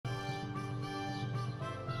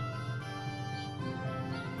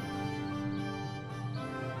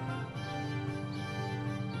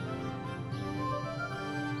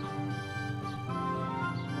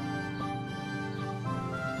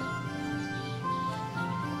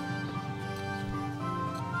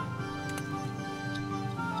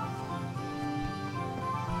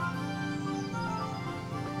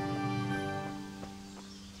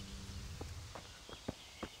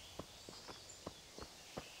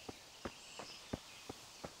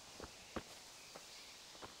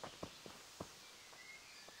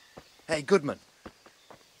Hey, Goodman.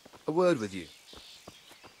 A word with you.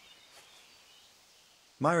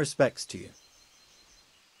 My respects to you.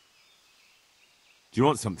 Do you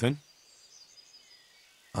want something?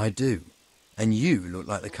 I do. And you look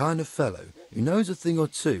like the kind of fellow who knows a thing or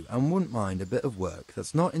two and wouldn't mind a bit of work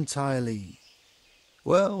that's not entirely,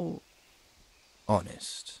 well,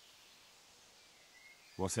 honest.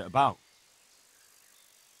 What's it about?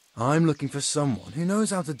 I'm looking for someone who knows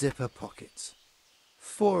how to dip her pockets.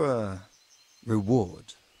 For a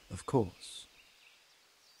reward, of course.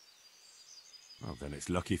 Well, then it's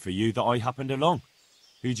lucky for you that I happened along.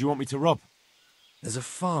 Who do you want me to rob? There's a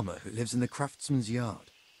farmer who lives in the craftsman's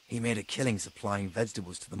yard. He made a killing supplying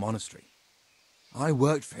vegetables to the monastery. I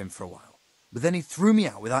worked for him for a while, but then he threw me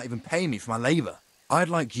out without even paying me for my labour. I'd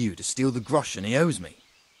like you to steal the groschen he owes me.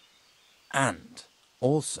 And,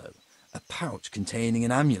 also, a pouch containing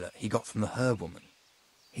an amulet he got from the herb woman.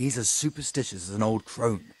 He's as superstitious as an old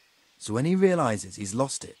crone, so when he realises he's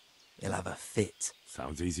lost it, he'll have a fit.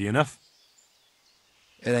 Sounds easy enough.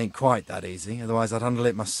 It ain't quite that easy, otherwise I'd handle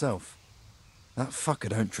it myself. That fucker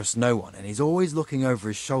don't trust no one, and he's always looking over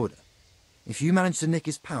his shoulder. If you manage to nick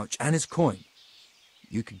his pouch and his coin,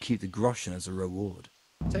 you can keep the groschen as a reward.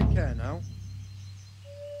 Take care now.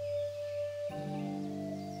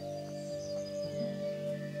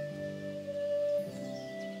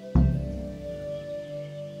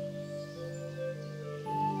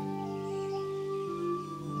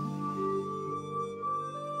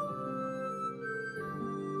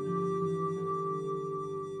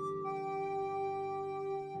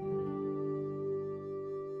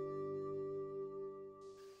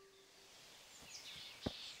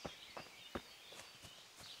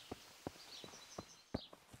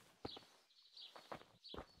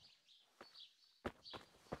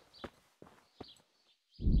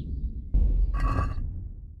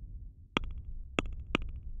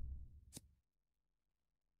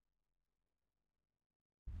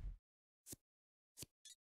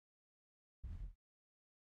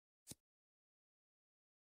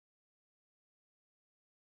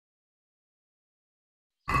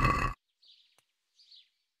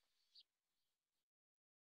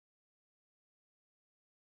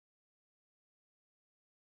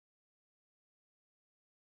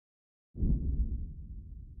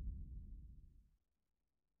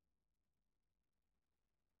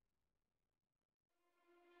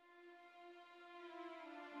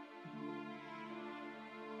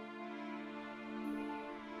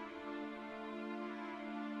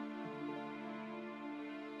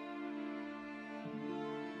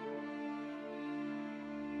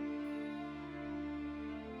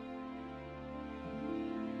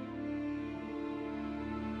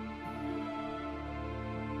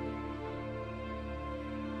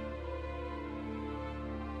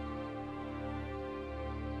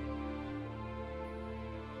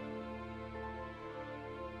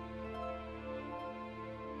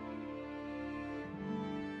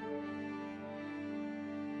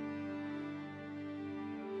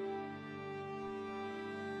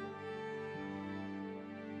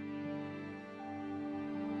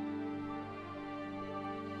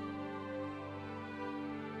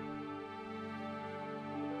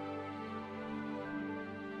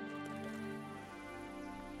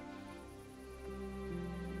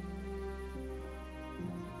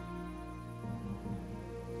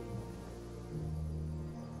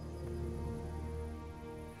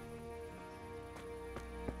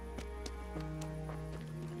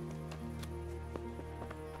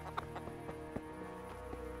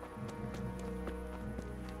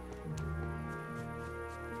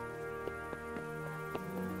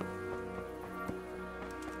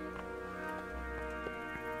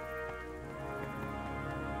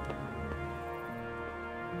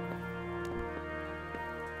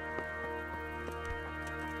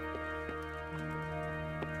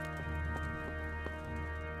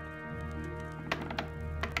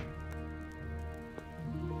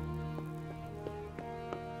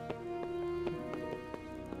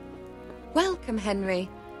 Welcome, Henry.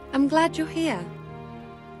 I'm glad you're here.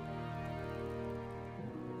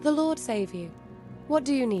 The Lord save you. What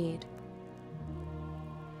do you need?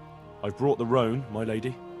 I've brought the roan, my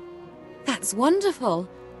lady. That's wonderful.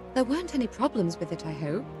 There weren't any problems with it, I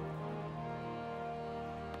hope.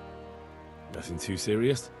 Nothing too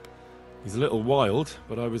serious. He's a little wild,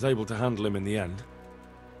 but I was able to handle him in the end.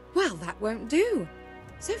 Well, that won't do.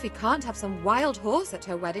 Sophie can't have some wild horse at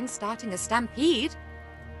her wedding starting a stampede.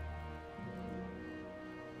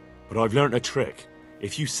 But I've learnt a trick.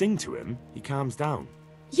 If you sing to him, he calms down.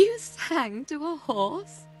 You sang to a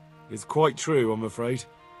horse? It's quite true, I'm afraid.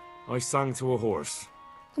 I sang to a horse.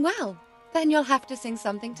 Well, Then you'll have to sing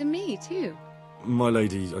something to me, too. My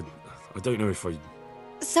lady, I don't know if I...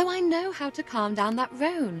 So I know how to calm down that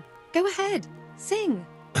roan. Go ahead, sing.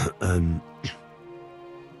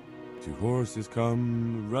 Two horses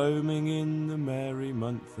come roaming in the merry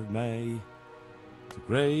month of May to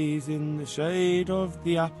graze in the shade of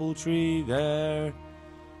the apple tree there.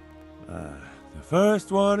 The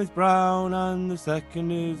first one is brown and the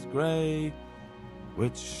second is grey.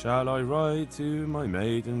 Which shall I ride to, my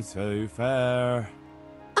maiden so fair?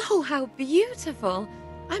 Oh, how beautiful!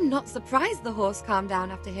 I'm not surprised the horse calmed down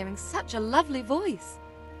after hearing such a lovely voice.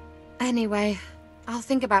 Anyway, I'll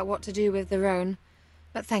think about what to do with the roan.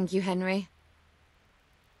 But thank you, Henry.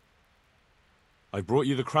 I brought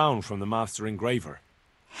you the crown from the master engraver.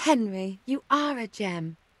 Henry, you are a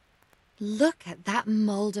gem. Look at that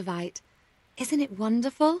Moldavite. Isn't it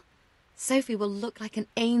wonderful? Sophie will look like an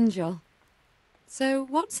angel. So,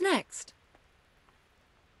 what's next?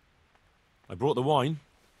 I brought the wine.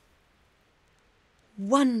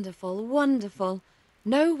 Wonderful, wonderful.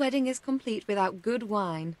 No wedding is complete without good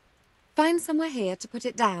wine. Find somewhere here to put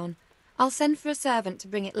it down. I'll send for a servant to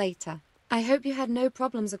bring it later. I hope you had no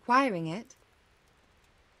problems acquiring it.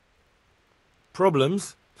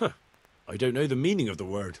 Problems? Huh. I don't know the meaning of the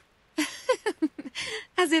word.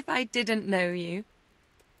 As if I didn't know you.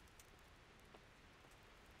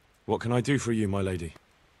 What can I do for you, my lady?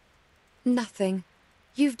 Nothing.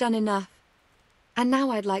 You've done enough. And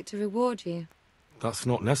now I'd like to reward you. That's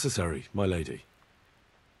not necessary, my lady.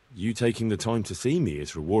 You taking the time to see me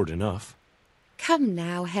is reward enough. Come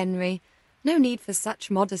now, Henry. No need for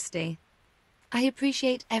such modesty. I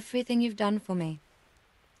appreciate everything you've done for me,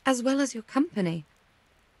 as well as your company.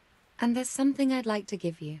 And there's something I'd like to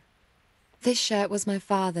give you. This shirt was my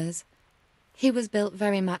father's. He was built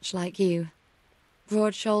very much like you.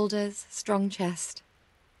 Broad shoulders, strong chest.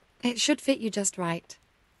 It should fit you just right.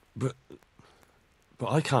 But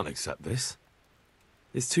I can't accept this.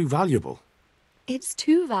 It's too valuable. It's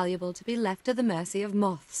too valuable to be left to the mercy of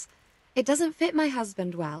moths. It doesn't fit my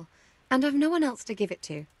husband well, and I've no one else to give it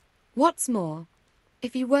to. What's more,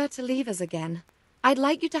 if you were to leave us again, I'd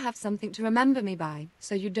like you to have something to remember me by,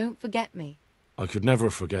 so you don't forget me. I could never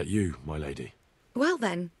forget you, my lady. Well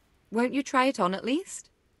then, won't you try it on at least?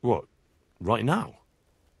 What, right now?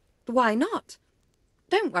 Why not?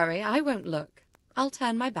 Don't worry, I won't look. I'll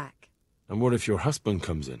turn my back. And what if your husband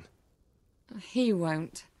comes in? He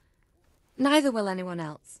won't. Neither will anyone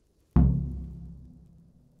else.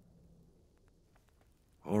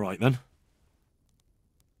 All right, then.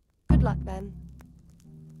 Good luck, then.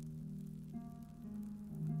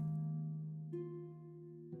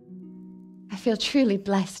 I feel truly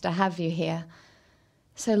blessed to have you here.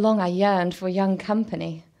 So long I yearned for young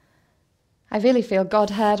company. I really feel God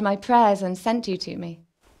heard my prayers and sent you to me.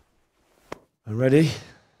 I'm ready.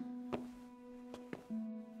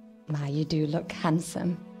 My, you do look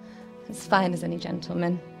handsome. As fine as any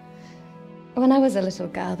gentleman. When I was a little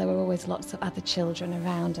girl, there were always lots of other children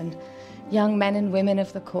around and young men and women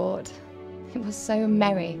of the court. It was so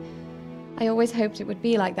merry. I always hoped it would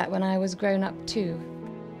be like that when I was grown up too.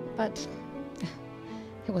 But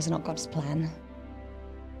it was not God's plan.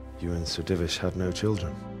 You and Sir Divish had no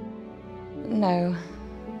children? No.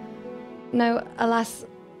 No, alas,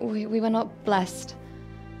 we were not blessed.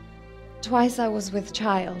 Twice I was with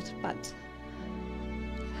child, but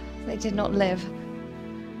they did not live.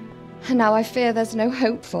 And now I fear there's no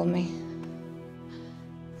hope for me.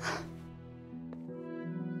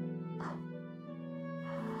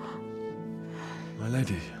 My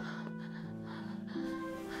lady.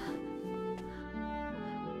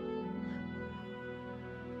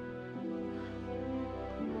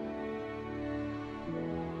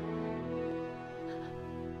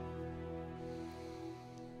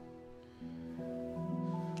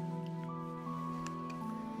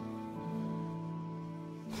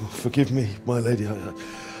 Forgive me, my lady.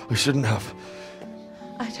 I shouldn't have.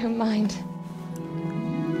 I don't mind.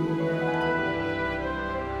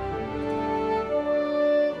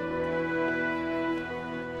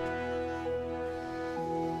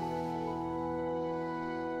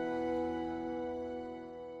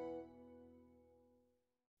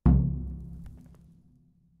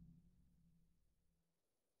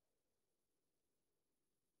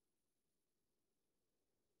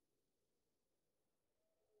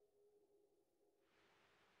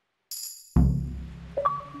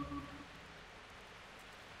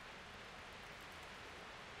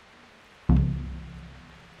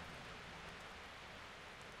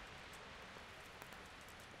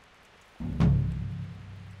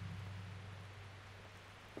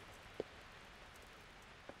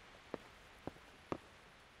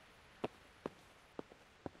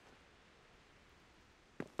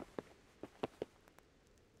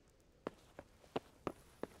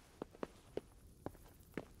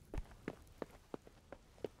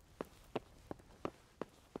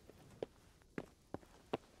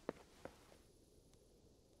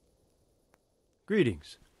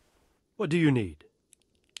 Greetings. What do you need?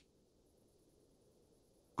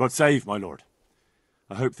 God save, my lord.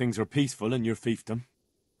 I hope things are peaceful in your fiefdom.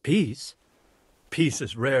 Peace? Peace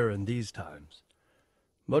is rare in these times.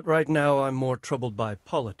 But right now I'm more troubled by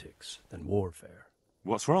politics than warfare.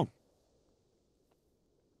 What's wrong?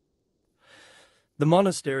 The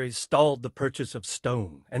monastery stalled the purchase of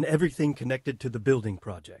stone and everything connected to the building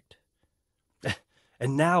project.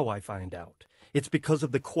 And now I find out it's because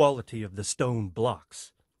of the quality of the stone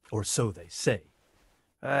blocks, or so they say.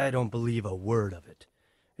 I don't believe a word of it.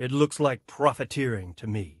 It looks like profiteering to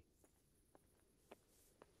me.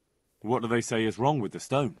 What do they say is wrong with the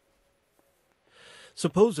stone?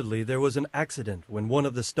 Supposedly there was an accident when one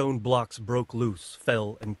of the stone blocks broke loose,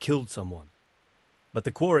 fell, and killed someone. But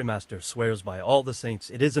the quarrymaster swears by all the saints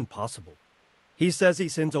it isn't possible. He says he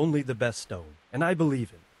sends only the best stone, and I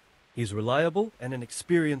believe him. He's reliable and an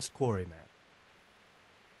experienced quarryman.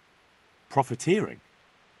 Profiteering?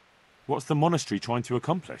 What's the monastery trying to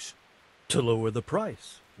accomplish? To lower the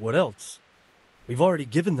price. What else? We've already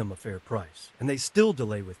given them a fair price, and they still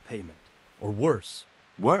delay with payment. Or worse.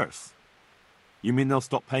 Worse? You mean they'll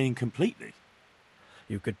stop paying completely?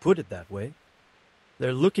 You could put it that way.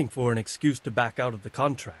 They're looking for an excuse to back out of the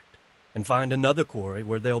contract and find another quarry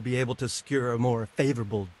where they'll be able to secure a more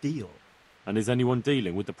favorable deal. And is anyone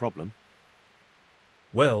dealing with the problem?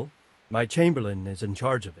 Well, my chamberlain is in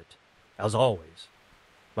charge of it, as always.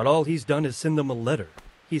 But all he's done is send them a letter.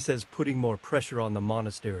 He says putting more pressure on the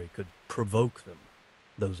monastery could provoke them.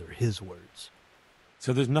 Those are his words.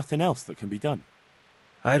 So there's nothing else that can be done?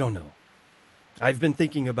 I don't know. I've been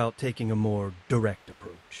thinking about taking a more direct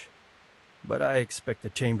approach. But I expect the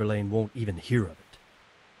chamberlain won't even hear of it.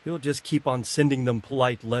 He'll just keep on sending them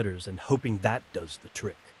polite letters and hoping that does the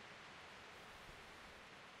trick.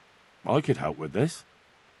 I could help with this.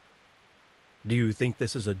 Do you think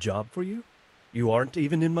this is a job for you? You aren't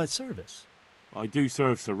even in my service. I do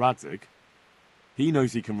serve Sir Radzig. He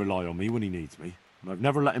knows he can rely on me when he needs me, and I've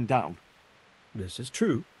never let him down. This is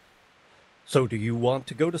true. So do you want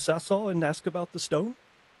to go to Sasol and ask about the stone?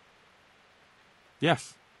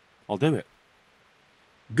 Yes, I'll do it.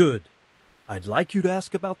 Good. I'd like you to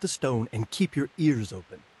ask about the stone and keep your ears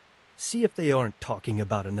open. See if they aren't talking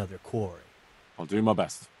about another quarry. I'll do my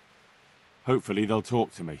best. Hopefully they'll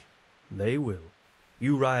talk to me. They will.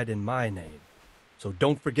 You ride in my name, so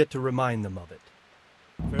don't forget to remind them of it.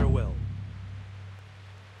 Farewell.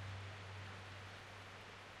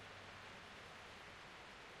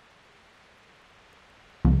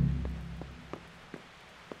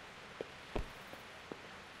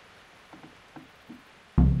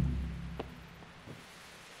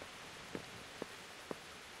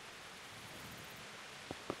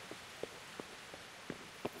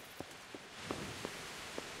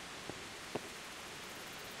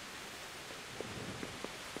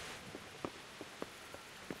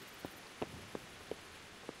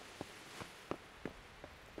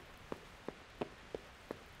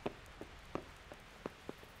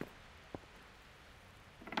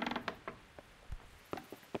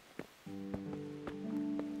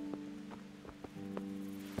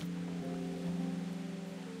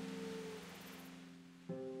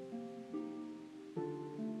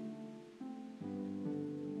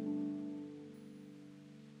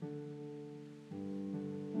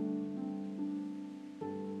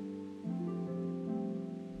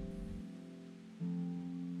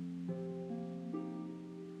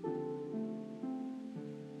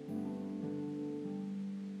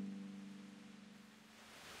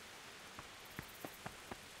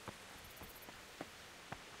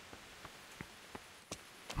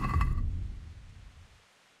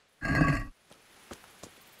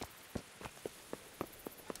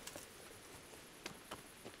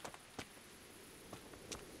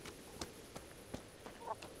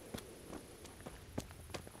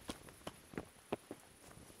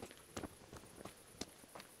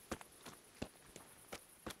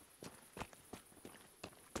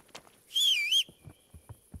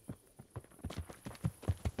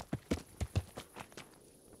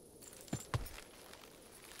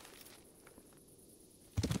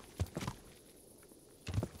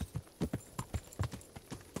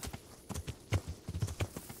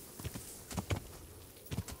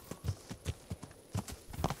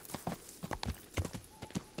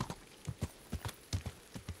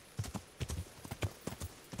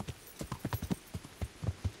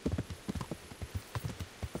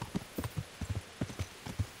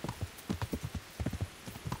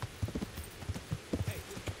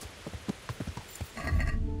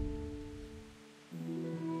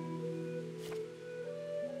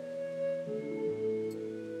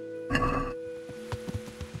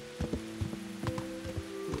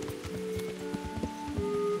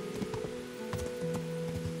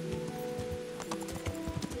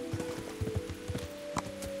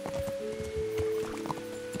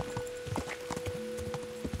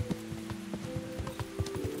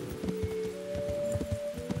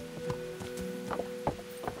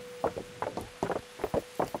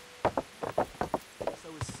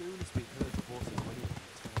 as we heard the horses whinnying at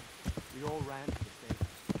the turn, we all ran to the stable.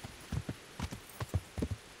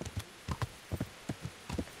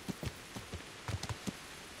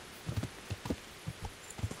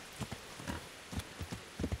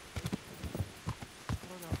 I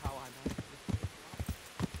don't know how I managed to escape alive.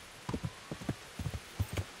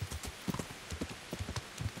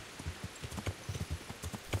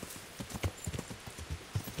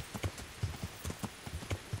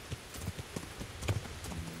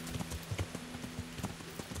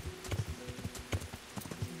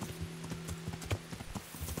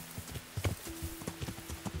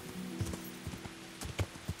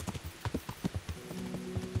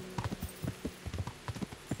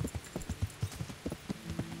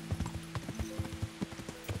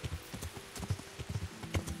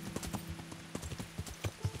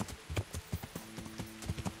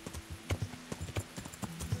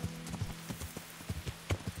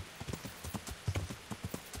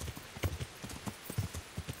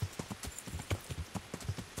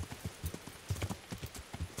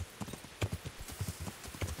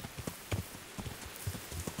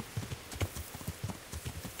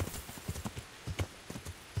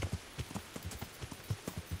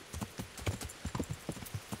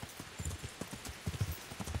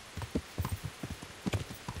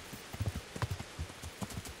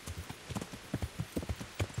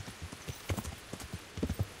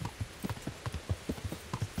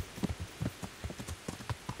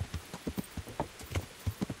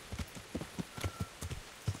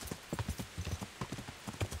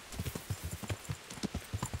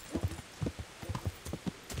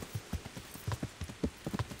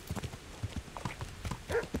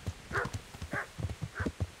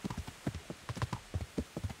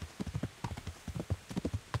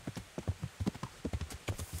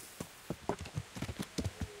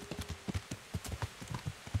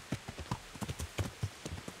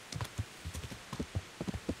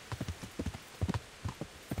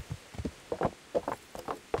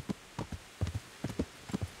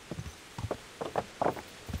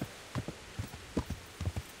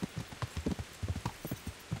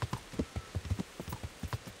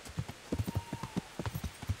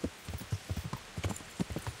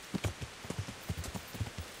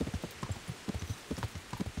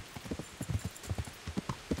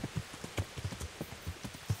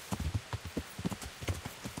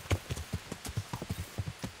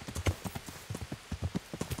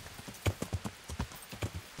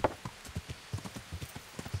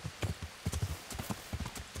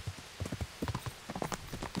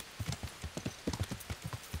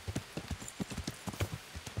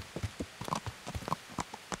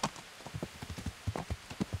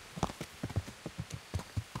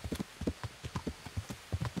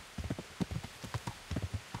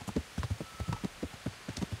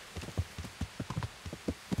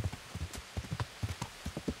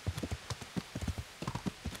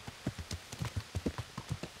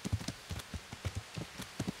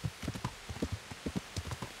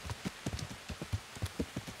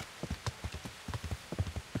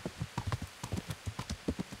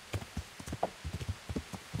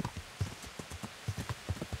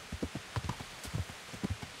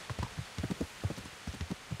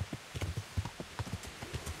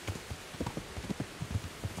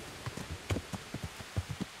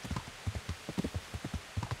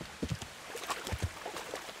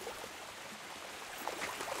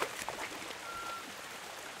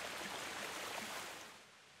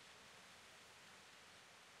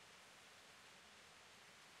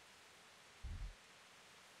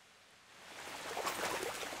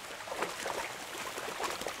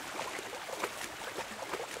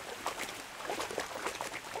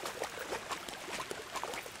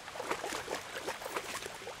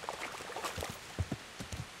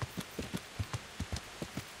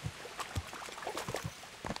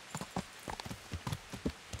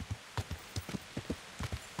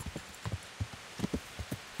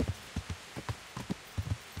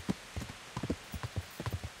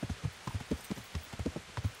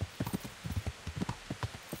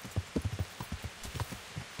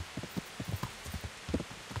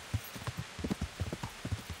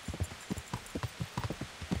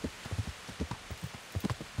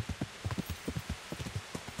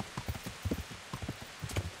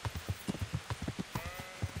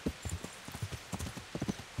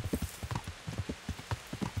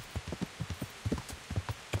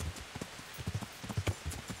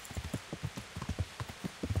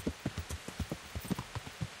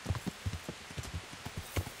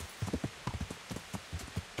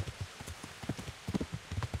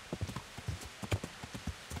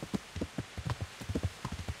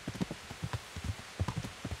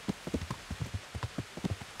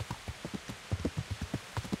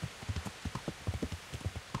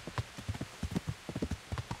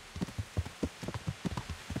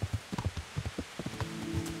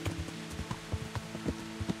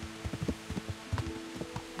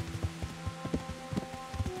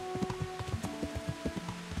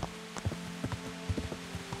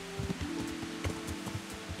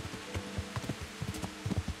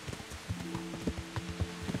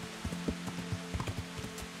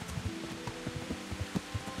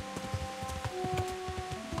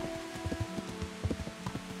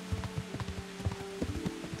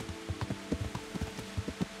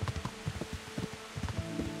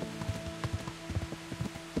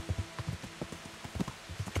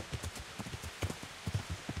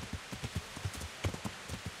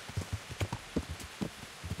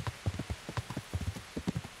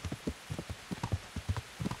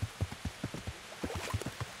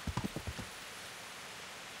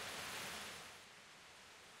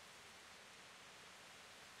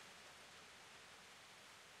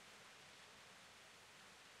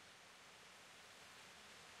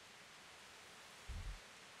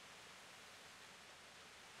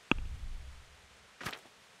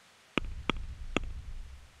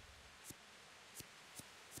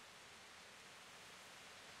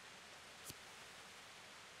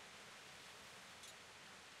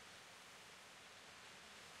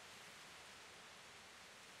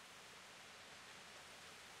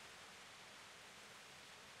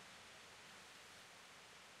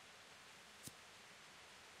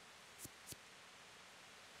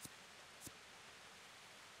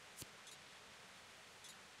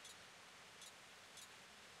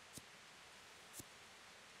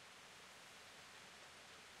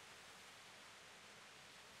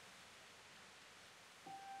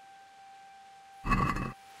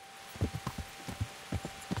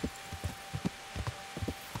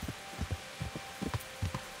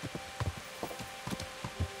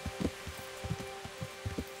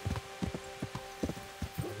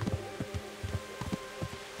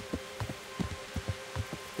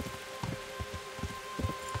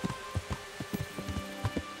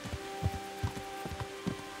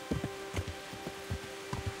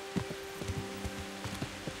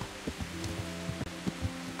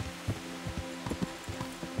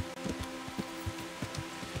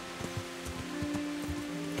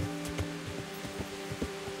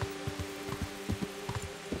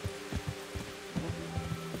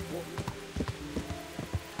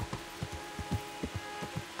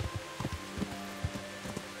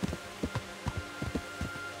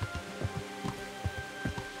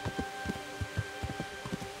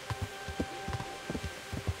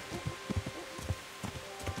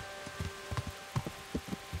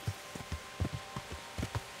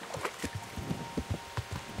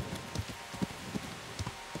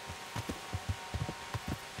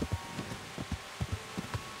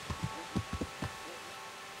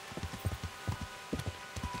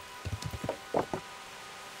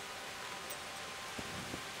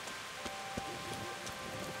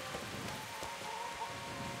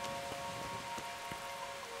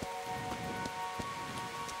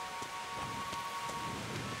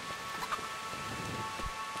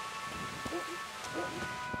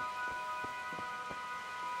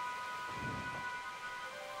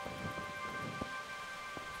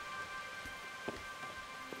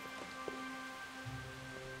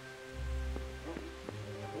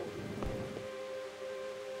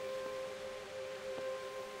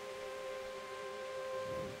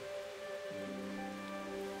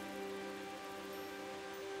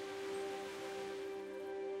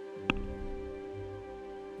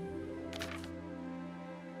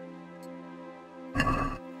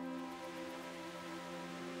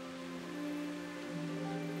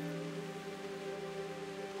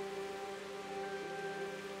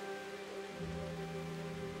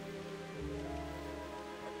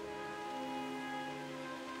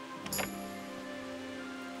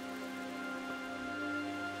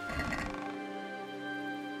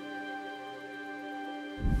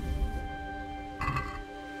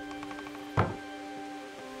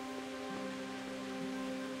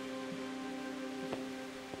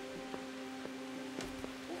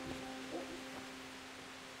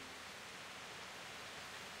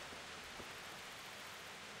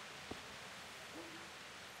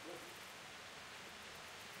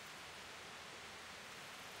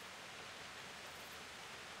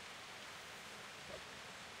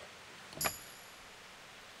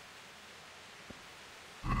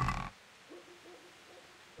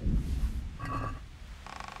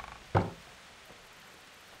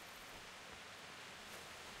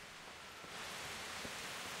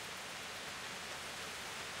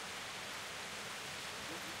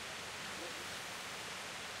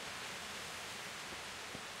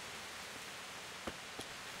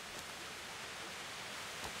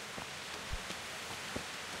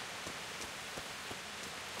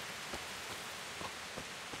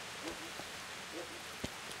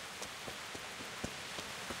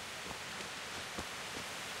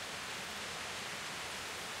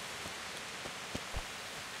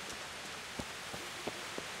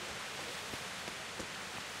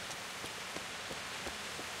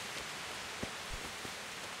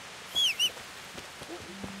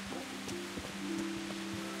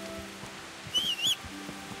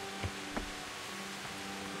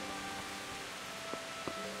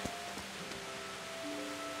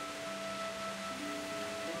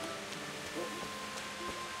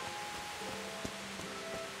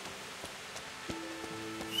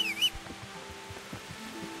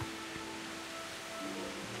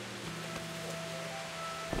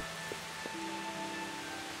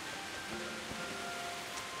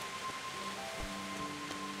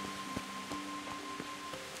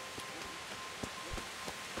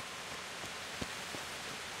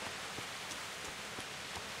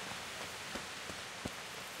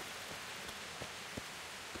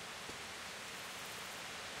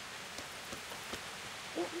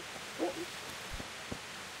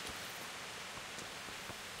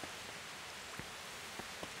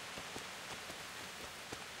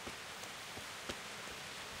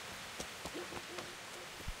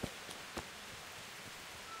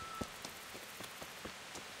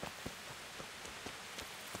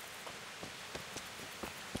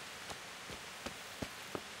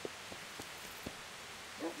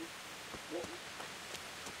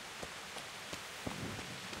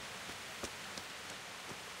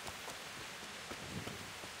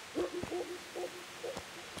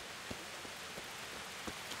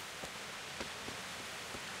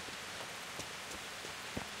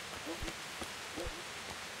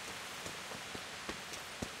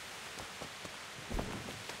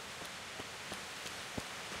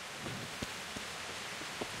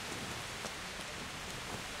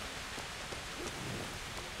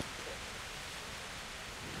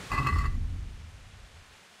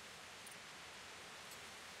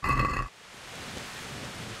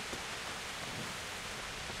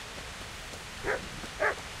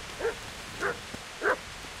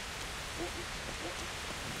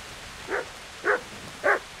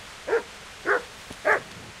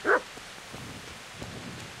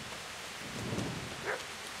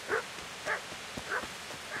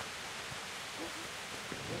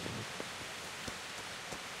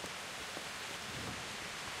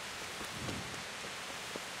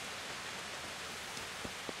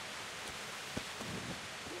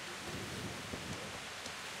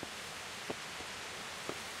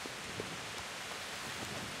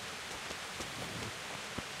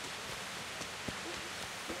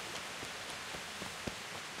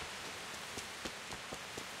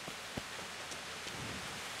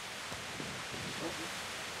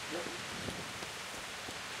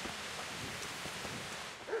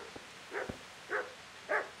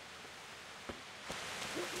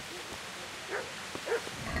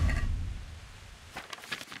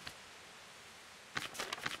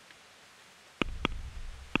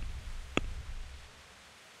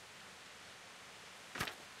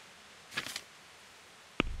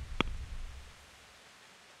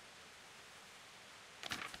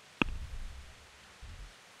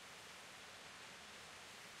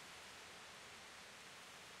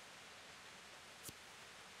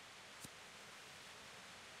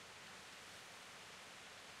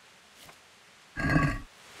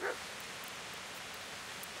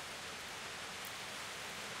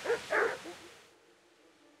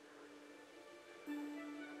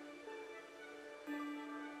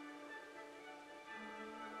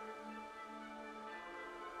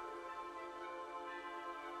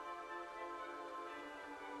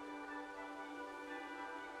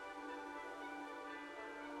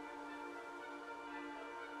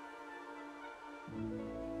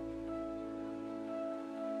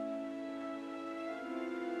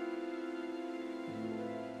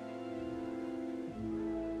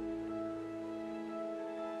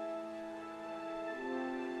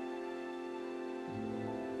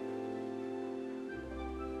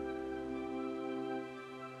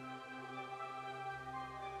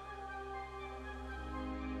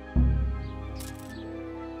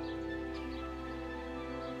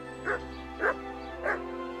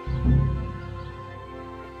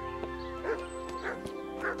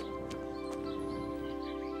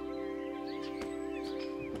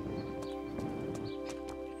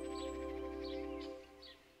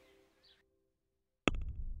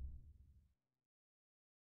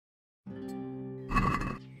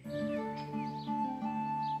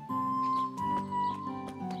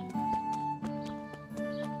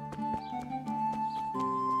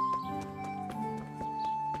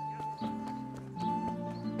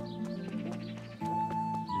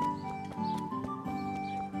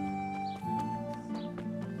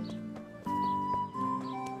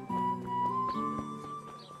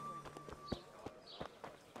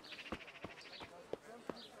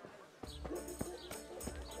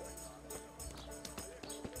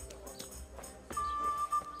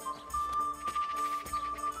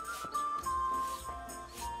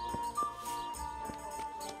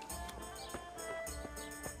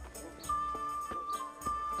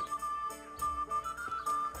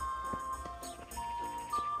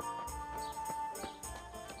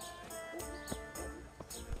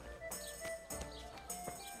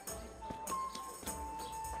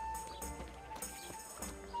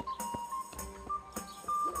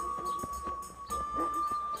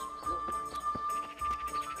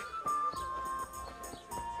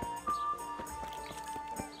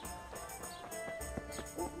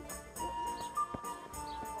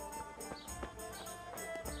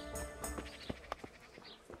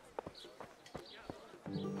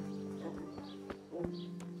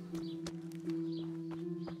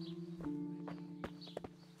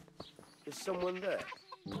 someone there?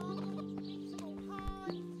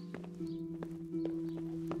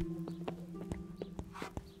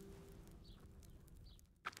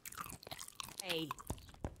 Hey,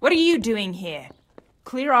 what are you doing here?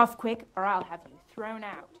 Clear off quick, or I'll have you thrown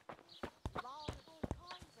out.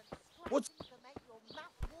 What's...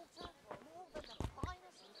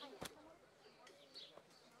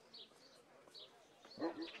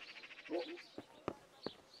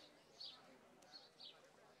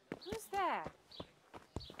 Who's there?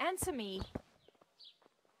 Answer me.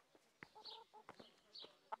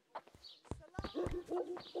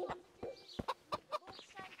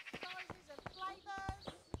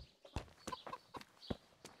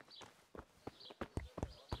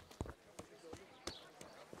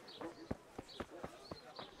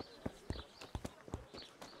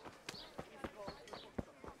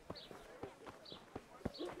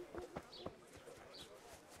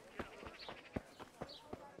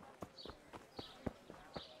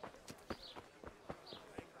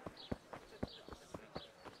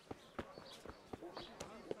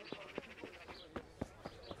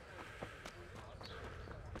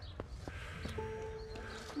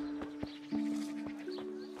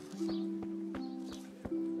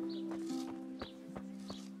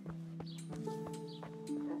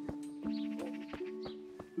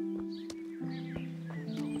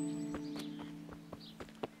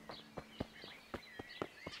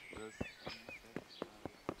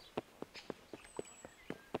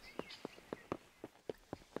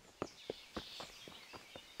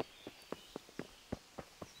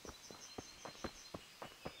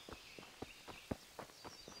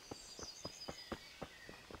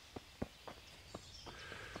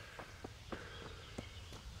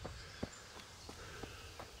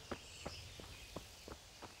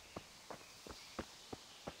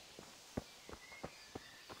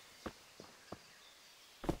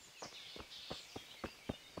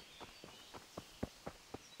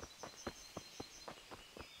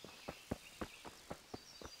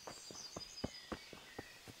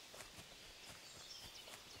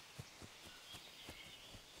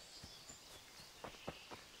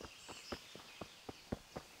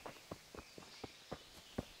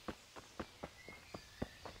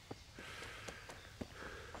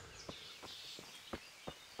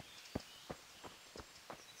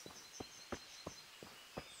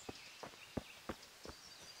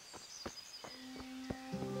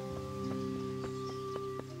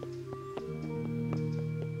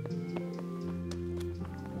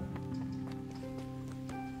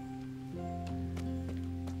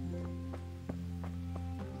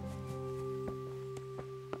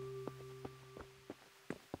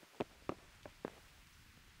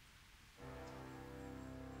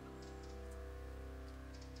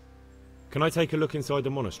 Can I take a look inside the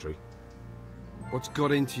monastery? What's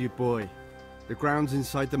got into you, boy? The grounds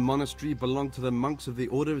inside the monastery belong to the monks of the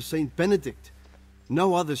Order of Saint Benedict.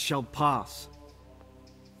 No others shall pass.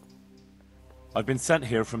 I've been sent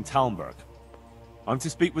here from Talmberg. I'm to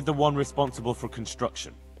speak with the one responsible for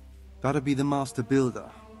construction. That'd be the master builder.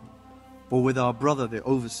 Or with our brother, the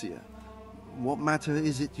overseer. What matter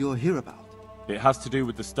is it you're here about? It has to do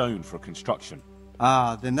with the stone for construction.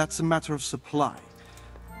 Ah, then that's a matter of supply.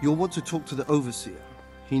 You'll want to talk to the overseer.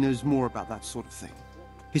 He knows more about that sort of thing.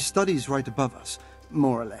 His study's right above us,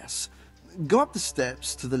 more or less. Go up the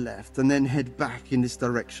steps to the left and then head back in this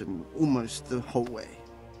direction, almost the whole way.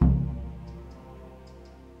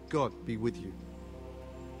 God be with you.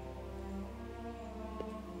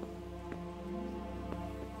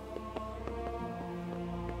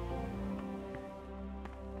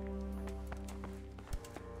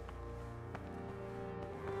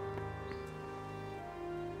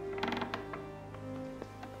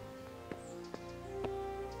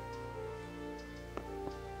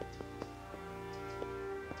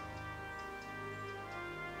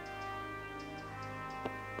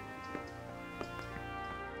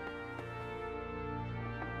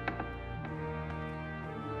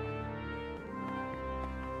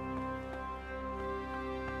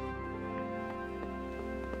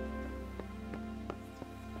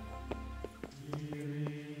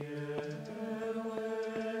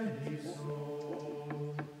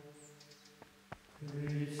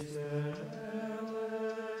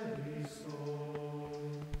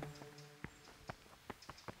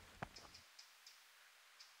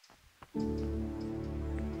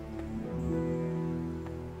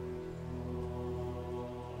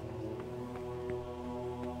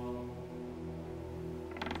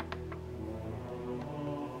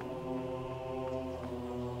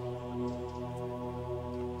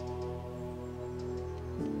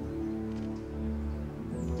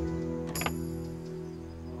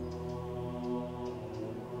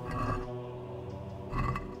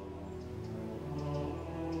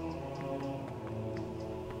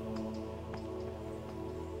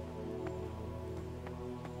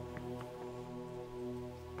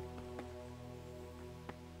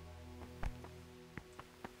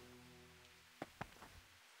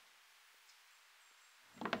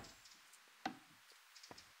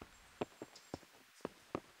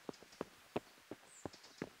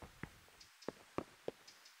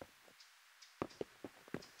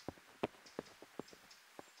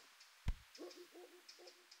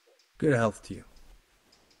 Good health to you.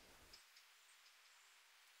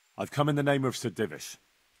 I've come in the name of Sir Divish.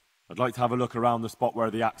 I'd like to have a look around the spot where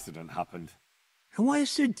the accident happened. And why is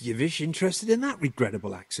Sir Divish interested in that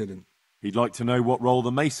regrettable accident? He'd like to know what role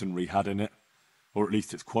the masonry had in it, or at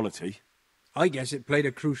least its quality. I guess it played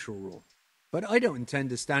a crucial role, but I don't intend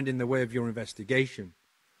to stand in the way of your investigation.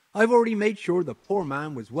 I've already made sure the poor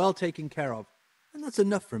man was well taken care of, and that's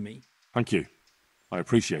enough for me. Thank you. I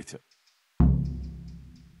appreciate it.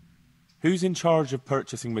 Who's in charge of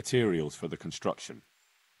purchasing materials for the construction?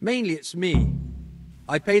 Mainly it's me.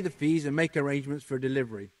 I pay the fees and make arrangements for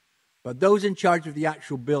delivery, but those in charge of the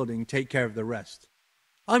actual building take care of the rest.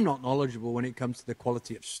 I'm not knowledgeable when it comes to the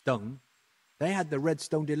quality of stone. They had the red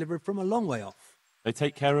stone delivered from a long way off. They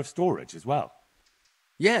take care of storage as well?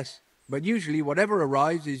 Yes, but usually whatever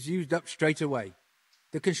arrives is used up straight away.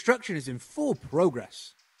 The construction is in full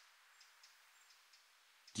progress.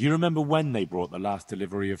 Do you remember when they brought the last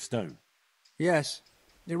delivery of stone? Yes.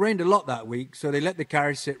 It rained a lot that week, so they let the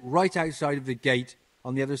carriage sit right outside of the gate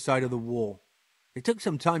on the other side of the wall. It took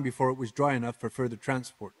some time before it was dry enough for further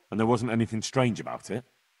transport. And there wasn't anything strange about it?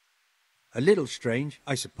 A little strange,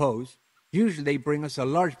 I suppose. Usually they bring us a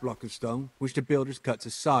large block of stone, which the builders cut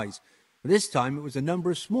to size. But this time it was a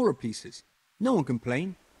number of smaller pieces. No one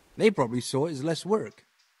complained. They probably saw it as less work.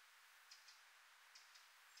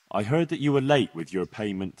 I heard that you were late with your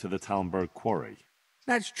payment to the Talmberg quarry.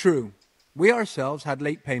 That's true. We ourselves had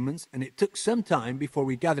late payments, and it took some time before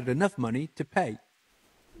we gathered enough money to pay.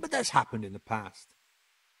 But that's happened in the past.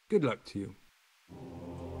 Good luck to you.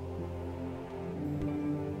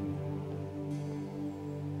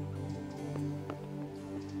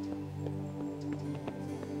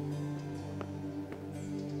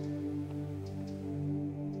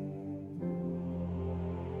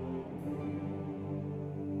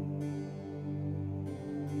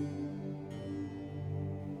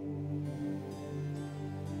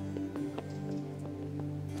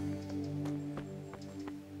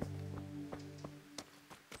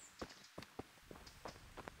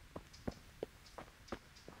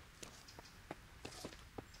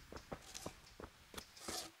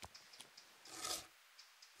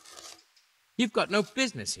 You've got no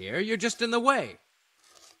business here. You're just in the way.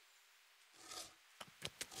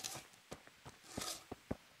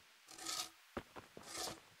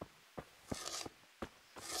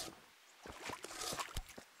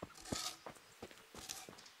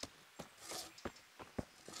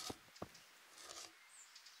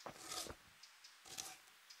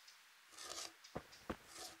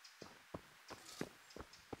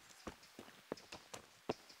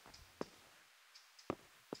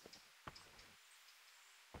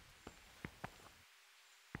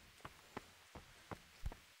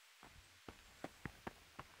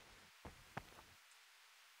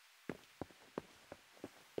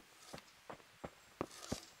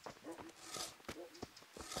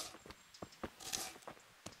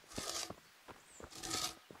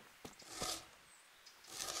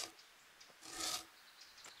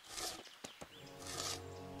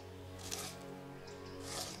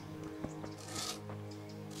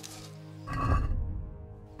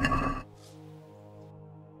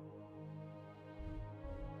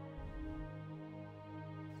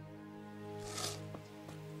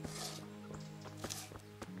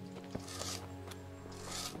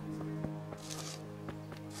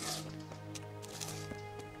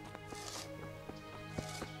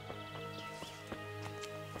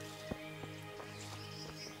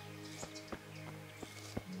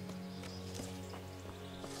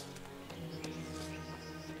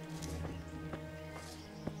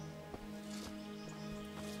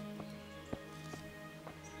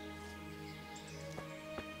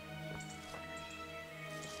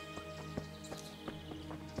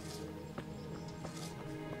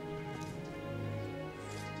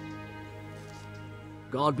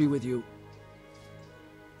 God be with you.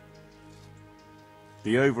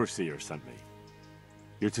 The Overseer sent me.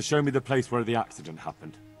 You're to show me the place where the accident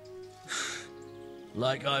happened.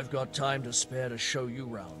 Like I've got time to spare to show you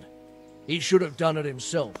round. He should have done it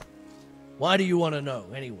himself. Why do you want to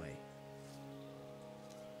know, anyway?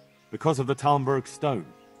 Because of the Talmberg stone.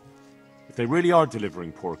 If they really are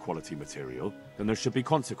delivering poor quality material, then there should be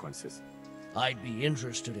consequences. I'd be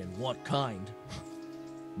interested in what kind.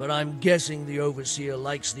 But I'm guessing the Overseer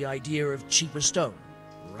likes the idea of cheaper stone,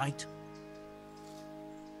 right?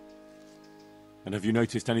 And have you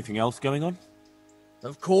noticed anything else going on?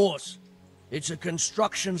 Of course. It's a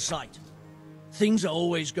construction site. Things are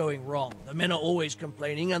always going wrong. The men are always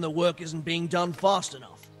complaining, and the work isn't being done fast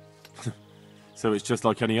enough. So it's just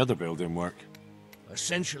like any other building work?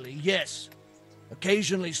 Essentially, yes.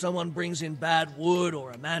 Occasionally someone brings in bad wood,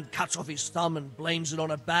 or a man cuts off his thumb and blames it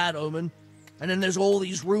on a bad omen, and then there's all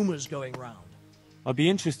these rumors going round. I'd be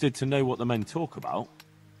interested to know what the men talk about.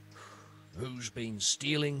 Who's been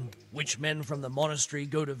stealing, which men from the monastery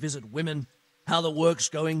go to visit women, how the work's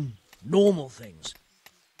going, normal things.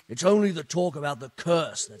 It's only the talk about the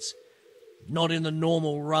curse that's not in the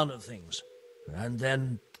normal run of things. And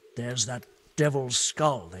then there's that devil's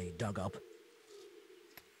skull they dug up.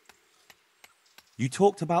 You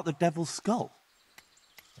talked about the devil's skull?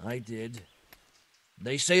 I did.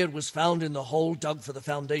 They say it was found in the hole dug for the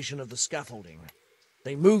foundation of the scaffolding.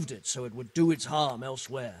 They moved it so it would do its harm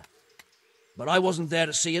elsewhere. But I wasn't there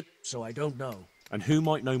to see it, so I don't know. And who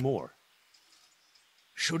might know more?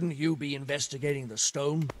 Shouldn't you be investigating the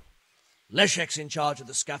stone? Leszek's in charge of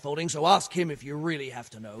the scaffolding, so ask him if you really have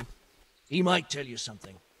to know. He might tell you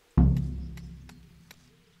something.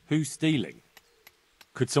 Who's stealing?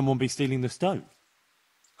 Could someone be stealing the stone?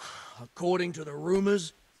 According to the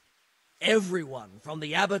rumors, everyone, from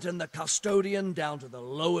the abbot and the custodian down to the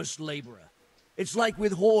lowest laborer. It's like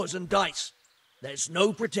with whores and dice. There's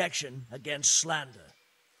no protection against slander.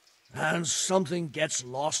 And something gets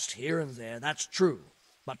lost here and there, that's true.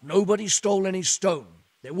 But nobody stole any stone.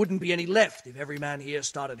 There wouldn't be any left if every man here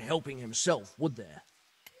started helping himself, would there?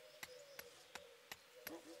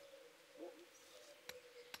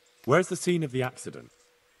 Where's the scene of the accident?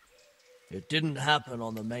 It didn't happen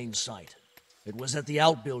on the main site. It was at the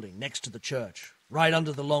outbuilding next to the church, right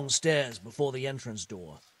under the long stairs before the entrance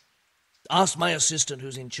door. Ask my assistant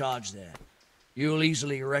who's in charge there. You'll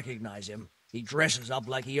easily recognize him. He dresses up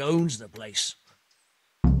like he owns the place.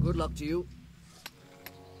 Good luck to you.